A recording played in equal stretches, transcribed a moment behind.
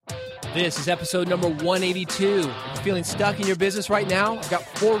This is episode number 182. If you're feeling stuck in your business right now, I've got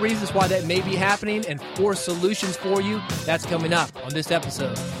 4 reasons why that may be happening and 4 solutions for you. That's coming up on this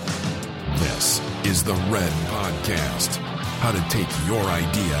episode. This is the Red Podcast. How to take your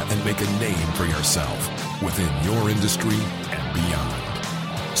idea and make a name for yourself within your industry and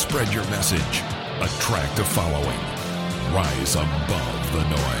beyond. Spread your message. Attract a following. Rise above the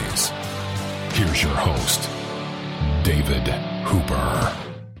noise. Here's your host, David Hooper.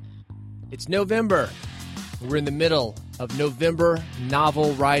 It's November. We're in the middle of November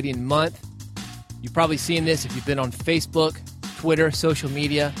Novel Writing Month. You've probably seen this if you've been on Facebook, Twitter, social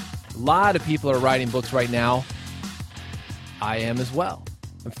media. A lot of people are writing books right now. I am as well.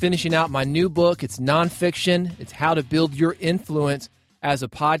 I'm finishing out my new book. It's nonfiction. It's how to build your influence as a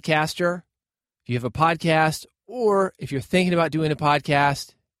podcaster. If you have a podcast or if you're thinking about doing a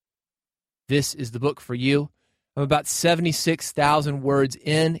podcast, this is the book for you. I'm about 76,000 words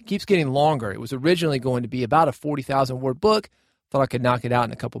in. It keeps getting longer. It was originally going to be about a 40,000 word book. Thought I could knock it out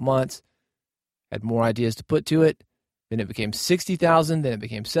in a couple months. Had more ideas to put to it. Then it became 60,000. Then it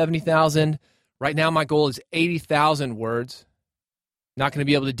became 70,000. Right now my goal is 80,000 words. Not going to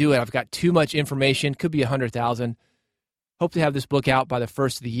be able to do it. I've got too much information. Could be 100,000. Hope to have this book out by the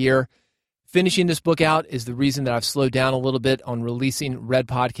first of the year. Finishing this book out is the reason that I've slowed down a little bit on releasing Red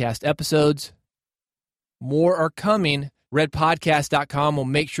Podcast episodes. More are coming. RedPodcast.com will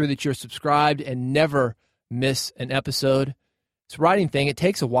make sure that you're subscribed and never miss an episode. This writing thing, it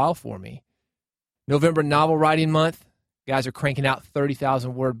takes a while for me. November Novel Writing Month. Guys are cranking out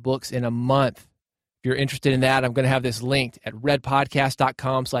 30,000 word books in a month. If you're interested in that, I'm going to have this linked at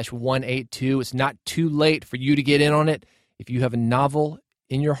redpodcast.com/182. It's not too late for you to get in on it. If you have a novel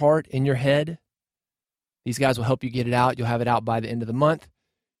in your heart, in your head, these guys will help you get it out. You'll have it out by the end of the month.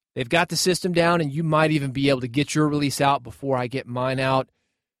 They've got the system down, and you might even be able to get your release out before I get mine out.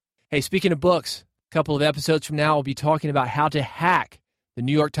 Hey, speaking of books, a couple of episodes from now, we'll be talking about how to hack the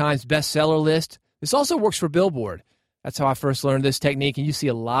New York Times bestseller list. This also works for Billboard. That's how I first learned this technique, and you see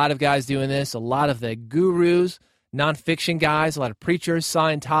a lot of guys doing this, a lot of the gurus, nonfiction guys, a lot of preachers,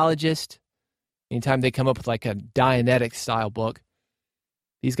 Scientologists. Anytime they come up with like a Dianetics-style book,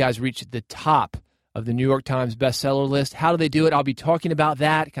 these guys reach the top of the New York Times bestseller list. How do they do it? I'll be talking about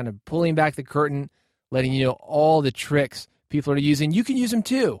that, kind of pulling back the curtain, letting you know all the tricks people are using. You can use them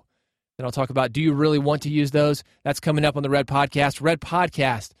too. Then I'll talk about, do you really want to use those? That's coming up on the Red Podcast,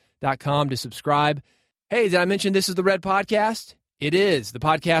 redpodcast.com to subscribe. Hey, did I mention this is the Red Podcast? It is the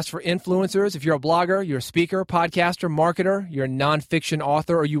podcast for influencers. If you're a blogger, you're a speaker, podcaster, marketer, you're a nonfiction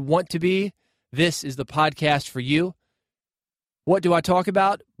author, or you want to be, this is the podcast for you. What do I talk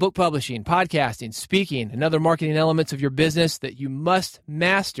about? Book publishing, podcasting, speaking, and other marketing elements of your business that you must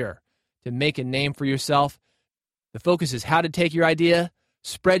master to make a name for yourself. The focus is how to take your idea,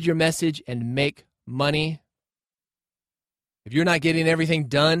 spread your message, and make money. If you're not getting everything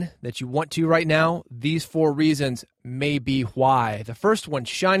done that you want to right now, these 4 reasons may be why. The first one,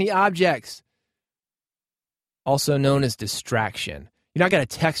 shiny objects, also known as distraction. You know, I got a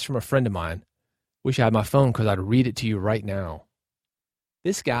text from a friend of mine. Wish I had my phone because I'd read it to you right now.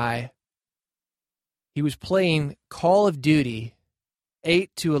 This guy, he was playing Call of Duty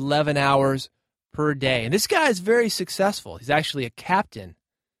 8 to 11 hours per day. And this guy is very successful. He's actually a captain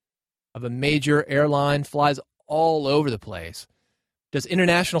of a major airline, flies all over the place, does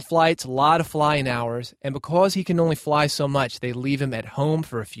international flights, a lot of flying hours. And because he can only fly so much, they leave him at home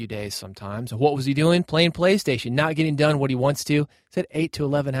for a few days sometimes. And what was he doing? Playing PlayStation, not getting done what he wants to. He said 8 to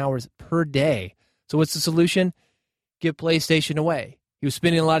 11 hours per day. So what's the solution? Give PlayStation away. He was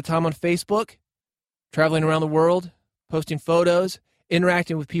spending a lot of time on Facebook, traveling around the world, posting photos,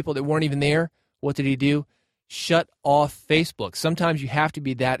 interacting with people that weren't even there. What did he do? Shut off Facebook. Sometimes you have to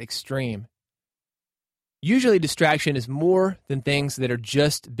be that extreme. Usually distraction is more than things that are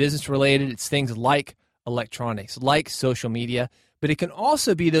just business related. It's things like electronics, like social media, but it can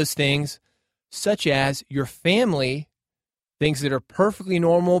also be those things such as your family, things that are perfectly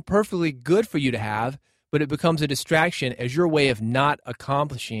normal, perfectly good for you to have, but it becomes a distraction as your way of not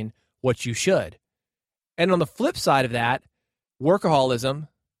accomplishing what you should. And on the flip side of that, workaholism.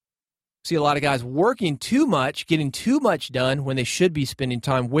 See a lot of guys working too much, getting too much done when they should be spending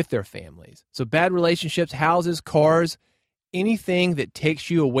time with their families. So bad relationships, houses, cars, anything that takes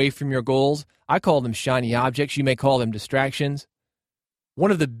you away from your goals. I call them shiny objects. You may call them distractions.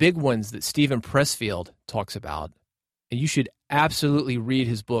 One of the big ones that Steven Pressfield talks about, and you should absolutely read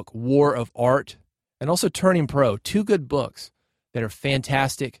his book, War of Art, and also Turning Pro, 2 good books that are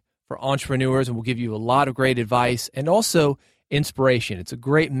fantastic for entrepreneurs and will give you a lot of great advice and also inspiration. It's a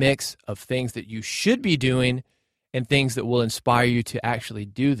great mix of things that you should be doing and things that will inspire you to actually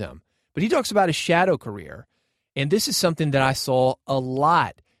do them. But he talks about a shadow career. And this is something that I saw a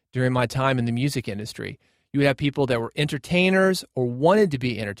lot during my time in the music industry. You would have people that were entertainers or wanted to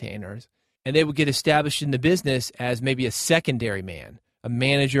be entertainers, and they would get established in the business as maybe a secondary man, a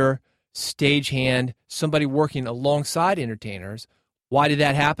manager, stagehand, somebody working alongside entertainers. Why did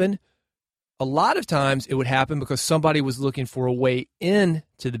that happen? A lot of times it would happen because somebody was looking for a way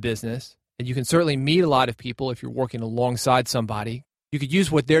into the business, and you can certainly meet a lot of people if you're working alongside somebody. You could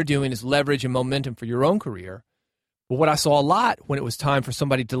use what they're doing as leverage and momentum for your own career. But what I saw a lot when it was time for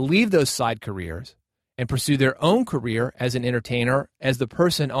somebody to leave those side careers and pursue their own career as an entertainer, as the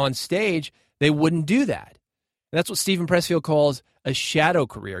person on stage, they wouldn't do that. And that's what Stephen Pressfield calls a shadow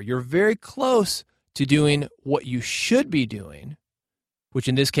career. You're very close to doing what you should be doing, which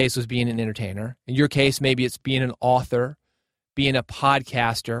in this case was being an entertainer. In your case, maybe it's being an author, being a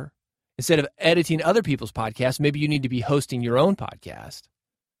podcaster. Instead of editing other people's podcasts, maybe you need to be hosting your own podcast.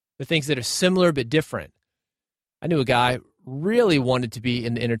 The things that are similar but different. I knew a guy really wanted to be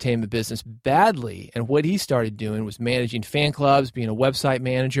in the entertainment business badly, and what he started doing was managing fan clubs, being a website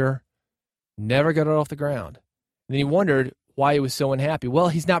manager. Never got it off the ground. And then he wondered why he was so unhappy. Well,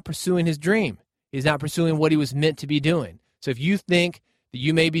 he's not pursuing his dream. He's not pursuing what he was meant to be doing. So if you think that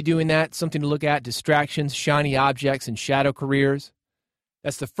you may be doing that, something to look at, distractions, shiny objects, and shadow careers,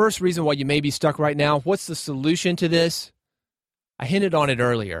 that's the first reason why you may be stuck right now. What's the solution to this? I hinted on it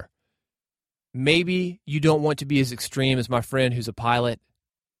earlier. Maybe you don't want to be as extreme as my friend who's a pilot,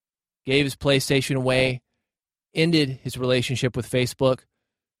 gave his PlayStation away, ended his relationship with Facebook.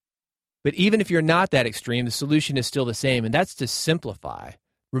 But even if you're not that extreme, the solution is still the same, and that's to simplify.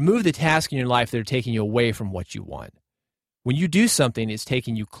 Remove the tasks in your life that are taking you away from what you want. When you do something, it's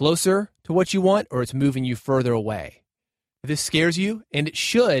taking you closer to what you want or it's moving you further away. If this scares you, and it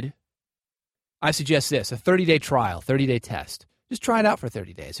should, I suggest this, a 30-day trial, 30-day test. Just try it out for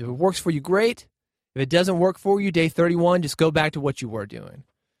 30 days. If it works for you, great. If it doesn't work for you, day 31, just go back to what you were doing.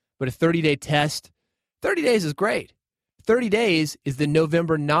 But a 30-day test, 30 days is great. 30 days is the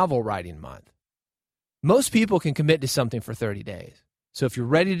November novel writing month. Most people can commit to something for 30 days. So if you're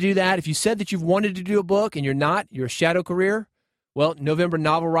ready to do that, if you said that you've wanted to do a book and you're not, you're a shadow career, well, November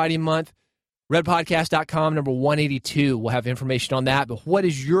novel writing month, redpodcast.com, number 182 will have information on that. But what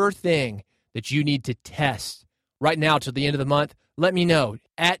is your thing that you need to test right now till the end of the month? Let me know.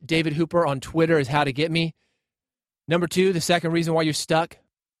 At David Hooper on Twitter is how to get me. Number 2, the second reason why you're stuck,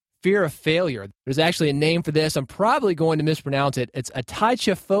 fear of failure. There's actually a name for this. I'm probably going to mispronounce it. It's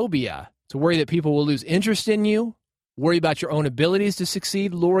atychophobia. It's a worry that people will lose interest in you, worry about your own abilities to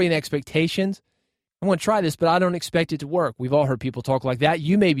succeed, lowering expectations. I'm going to try this, but I don't expect it to work. We've all heard people talk like that.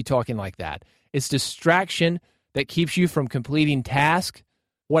 You may be talking like that. It's distraction that keeps you from completing tasks.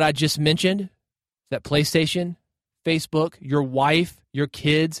 What I just mentioned, that PlayStation, Facebook, your wife, your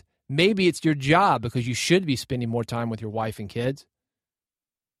kids, maybe it's your job because you should be spending more time with your wife and kids.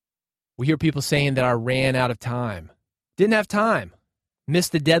 We hear people saying that I ran out of time. Didn't have time.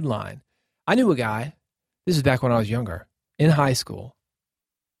 Missed the deadline. I knew a guy, this is back when I was younger, in high school.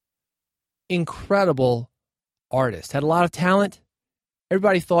 Incredible artist. Had a lot of talent.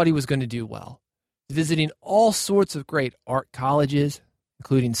 Everybody thought he was going to do well. Visiting all sorts of great art colleges,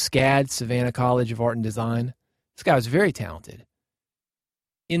 including SCAD, Savannah College of Art and Design. This guy was very talented.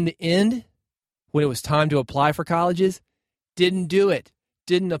 In the end, when it was time to apply for colleges, didn't do it.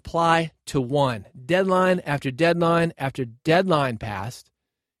 Didn't apply to one. Deadline after deadline after deadline passed.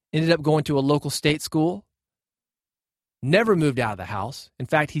 Ended up going to a local state school. Never moved out of the house. In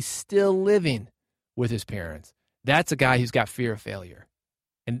fact, he's still living with his parents. That's a guy who's got fear of failure.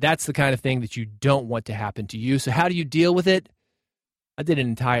 And that's the kind of thing that you don't want to happen to you. So how do you deal with it? I did an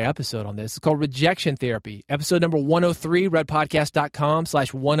entire episode on this. It's called Rejection Therapy. Episode number 103,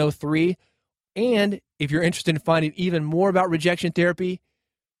 redpodcast.com/103. And if you're interested in finding even more about rejection therapy,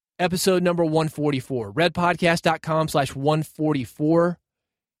 episode number 144, redpodcast.com/144.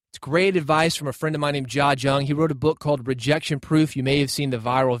 It's great advice from a friend of mine named Jia Jung. He wrote a book called Rejection Proof. You may have seen the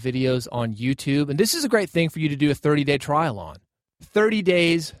viral videos on YouTube. And this is a great thing for you to do a 30-day trial on. 30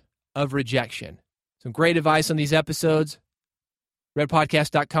 days of rejection. Some great advice on these episodes.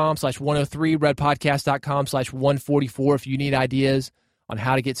 redpodcast.com/103, redpodcast.com/144 if you need ideas on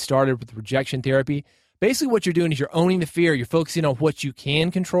how to get started with rejection therapy. Basically what you're doing is you're owning the fear. You're focusing on what you can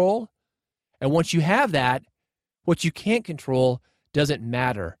control. And once you have that, what you can't control doesn't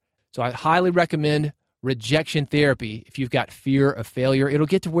matter. So I highly recommend rejection therapy if you've got fear of failure. It'll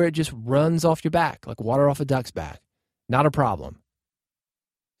get to where it just runs off your back, like water off a duck's back. Not a problem.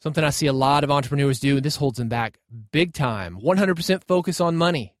 Something I see a lot of entrepreneurs do, and this holds them back big time. 100% focus on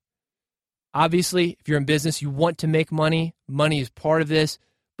money. Obviously, if you're in business, you want to make money. Money is part of this,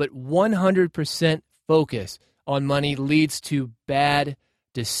 but 100% focus on money leads to bad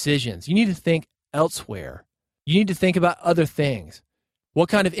decisions. You need to think elsewhere. You need to think about other things. What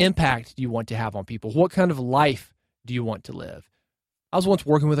kind of impact do you want to have on people? What kind of life do you want to live? I was once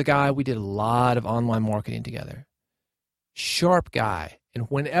working with a guy. We did a lot of online marketing together. Sharp guy. And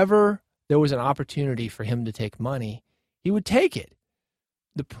whenever there was an opportunity for him to take money, he would take it.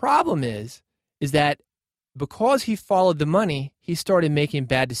 The problem is that because he followed the money, he started making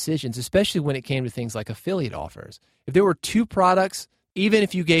bad decisions, especially when it came to things like affiliate offers. If there were two products, even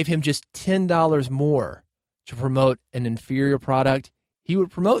if you gave him just $10 more to promote an inferior product, he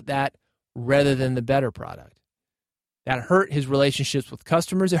would promote that rather than the better product. That hurt his relationships with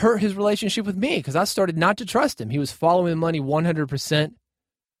customers. It hurt his relationship with me because I started not to trust him. He was following the money 100%.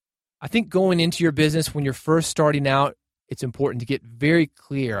 I think going into your business when you're first starting out, it's important to get very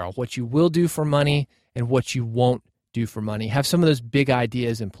clear on what you will do for money and what you won't do for money. Have some of those big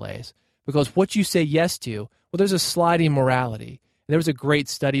ideas in place because what you say yes to, well, there's a sliding morality. And there was a great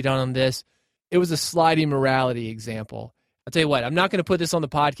study done on this. It was a sliding morality example. I'll tell you what, I'm not going to put this on the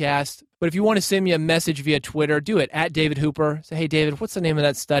podcast, but if you want to send me a message via Twitter, do it at David Hooper. Say, hey, David, what's the name of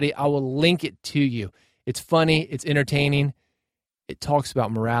that study? I will link it to you. It's funny. It's entertaining. It talks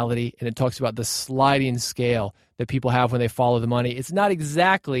about morality, and it talks about the sliding scale that people have when they follow the money. It's not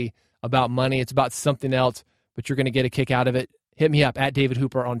exactly about money. It's about something else, but you're going to get a kick out of it. Hit me up at David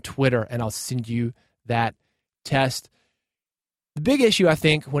Hooper on Twitter, and I'll send you that test. The big issue, I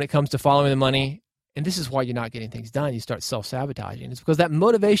think, when it comes to following the money, and this is why you're not getting things done, you start self-sabotaging. It's because that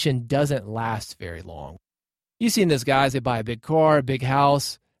motivation doesn't last very long. You've seen those guys, they buy a big car, a big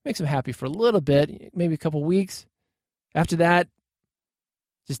house, makes them happy for a little bit, maybe a couple weeks. After that,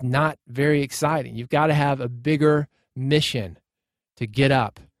 just not very exciting. You've got to have a bigger mission to get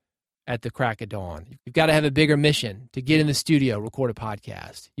up at the crack of dawn. You've got to have a bigger mission to get in the studio, record a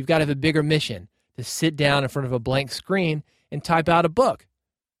podcast. You've got to have a bigger mission to sit down in front of a blank screen and type out a book.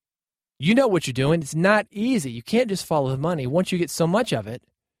 You know what you're doing. It's not easy. You can't just follow the money once you get so much of it.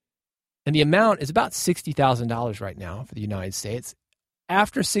 And the amount is about $60,000 right now for the United States.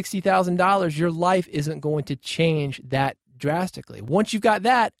 After $60,000, your life isn't going to change that drastically. Once you've got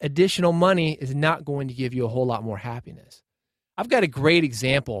that, additional money is not going to give you a whole lot more happiness. I've got a great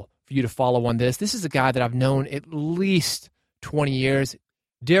example for you to follow on this. This is a guy that I've known at least 20 years.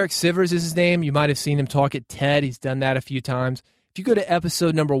 Derek Sivers is his name. You might have seen him talk at TED. He's done that a few times. If you go to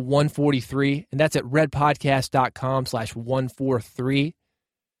episode number 143, and that's at redpodcast.com/143,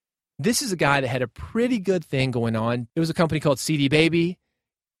 this is a guy that had a pretty good thing going on. It was a company called CD Baby,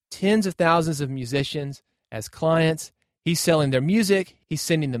 tens of thousands of musicians as clients. He's selling their music. He's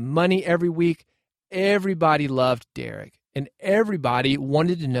sending them money every week. Everybody loved Derek, and everybody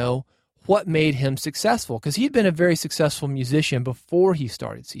wanted to know what made him successful because he'd been a very successful musician before he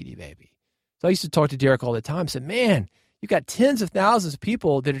started CD Baby. So I used to talk to Derek all the time. I said, man, you've got tens of thousands of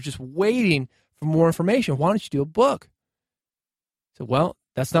people that are just waiting for more information. Why don't you do a book? I said, well,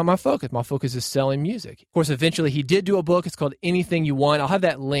 that's not my focus. My focus is selling music. Of course, eventually he did do a book. It's called Anything You Want. I'll have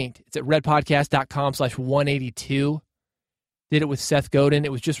that linked. It's at redpodcast.com/182. Did it with Seth Godin.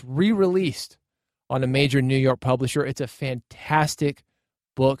 It was just re-released on a major New York publisher. It's a fantastic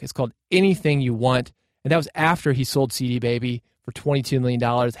book. It's called Anything You Want. And that was after he sold CD Baby for $22 million.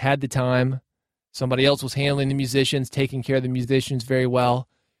 Had the time. Somebody else was handling the musicians, taking care of the musicians very well.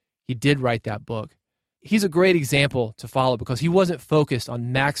 He did write that book. He's a great example to follow because he wasn't focused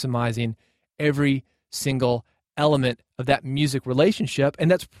on maximizing every single element of that music relationship.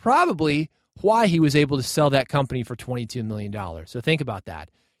 And that's probably why he was able to sell that company for $22 million. So think about that.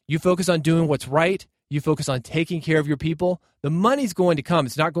 You focus on doing what's right. You focus on taking care of your people. The money's going to come.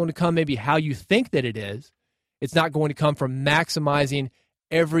 It's not going to come maybe how you think that it is. It's not going to come from maximizing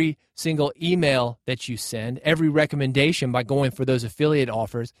every single email that you send, every recommendation by going for those affiliate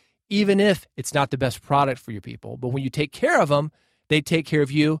offers, even if it's not the best product for your people. But when you take care of them, they take care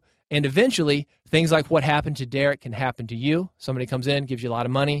of you. And eventually, things like what happened to Derek can happen to you. Somebody comes in, gives you a lot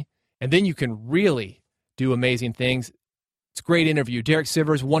of money, and then you can really do amazing things. It's a great interview. Derek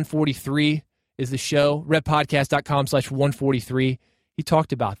Sivers, 143 is the show, redpodcast.com/143. He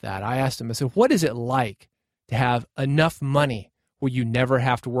talked about that. I asked him, I said, what is it like to have enough money where you never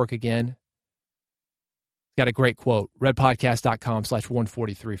have to work again? Got a great quote,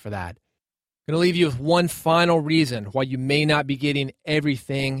 redpodcast.com/143 for that. I'm going to leave you with one final reason why you may not be getting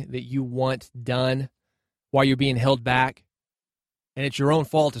everything that you want done, why you're being held back, and it's your own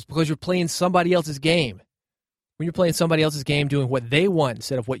fault. It's because you're playing somebody else's game. When you're playing somebody else's game, doing what they want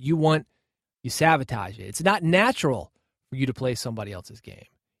instead of what you want, you sabotage it. It's not natural for you to play somebody else's game.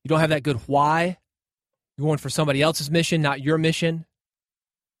 You don't have that good why. You're going for somebody else's mission, not your mission.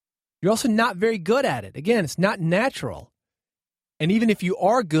 You're also not very good at it. Again, it's not natural. And even if you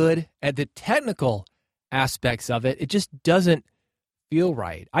are good at the technical aspects of it, it just doesn't feel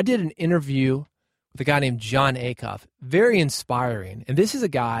right. I did an interview with a guy named Jon Acuff, very inspiring. And this is a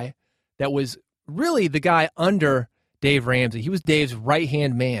guy that was really the guy under Dave Ramsey. He was Dave's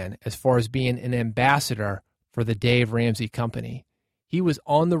right-hand man as far as being an ambassador for the Dave Ramsey Company. He was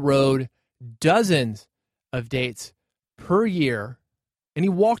on the road dozens of dates per year, and he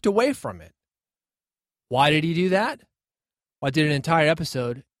walked away from it. Why did he do that? Well, I did an entire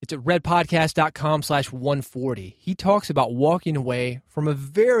episode. It's at redpodcast.com/140. He talks about walking away from a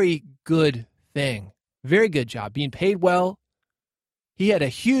very good thing. Very good job. Being paid well. He had a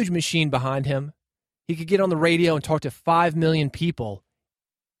huge machine behind him. He could get on the radio and talk to 5 million people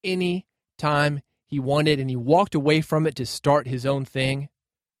any time he wanted, and he walked away from it to start his own thing.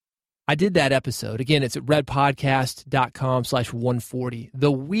 I did that episode. Again, it's at redpodcast.com/140.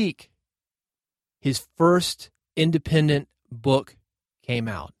 The week his first independent book came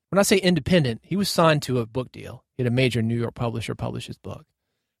out. When I say independent, he was signed to a book deal. He had a major New York publisher publish his book.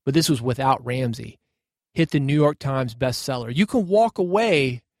 But this was without Ramsey. Hit the New York Times bestseller. You can walk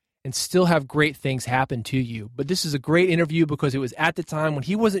away and still have great things happen to you. But this is a great interview because it was at the time when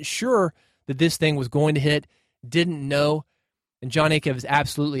he wasn't sure that this thing was going to hit, didn't know. And Jon Acuff is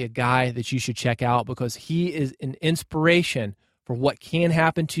absolutely a guy that you should check out because he is an inspiration for what can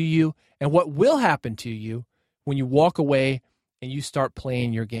happen to you and what will happen to you when you walk away and you start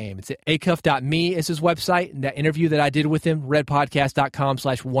playing your game. It's at acuff.me is his website, and that interview that I did with him,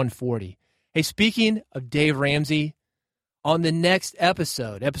 redpodcast.com/140. Hey, speaking of Dave Ramsey, on the next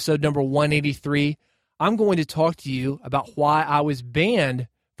episode, episode number 183, I'm going to talk to you about why I was banned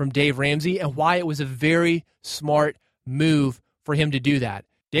from Dave Ramsey and why it was a very smart move for him to do that.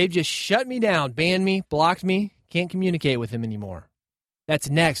 Dave just shut me down, banned me, blocked me, can't communicate with him anymore.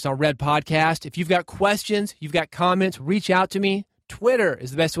 That's next on Red Podcast. If you've got questions, you've got comments, reach out to me. Twitter is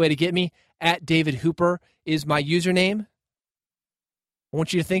the best way to get me. At David Hooper is my username. I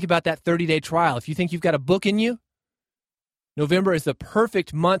want you to think about that 30-day trial. If you think you've got a book in you, November is the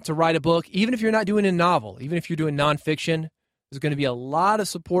perfect month to write a book, even if you're not doing a novel, even if you're doing nonfiction. There's going to be a lot of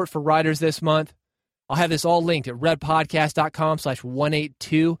support for writers this month. I'll have this all linked at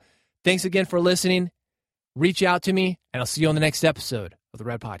redpodcast.com/182. Thanks again for listening. Reach out to me, and I'll see you on the next episode of the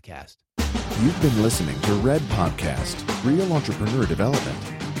Red Podcast. You've been listening to Red Podcast, Real Entrepreneur Development.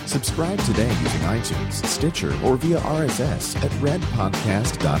 Subscribe today using iTunes, Stitcher, or via RSS at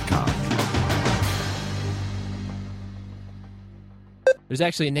redpodcast.com. There's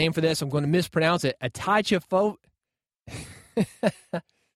actually a name for this. I'm going to mispronounce it. Ataichafo.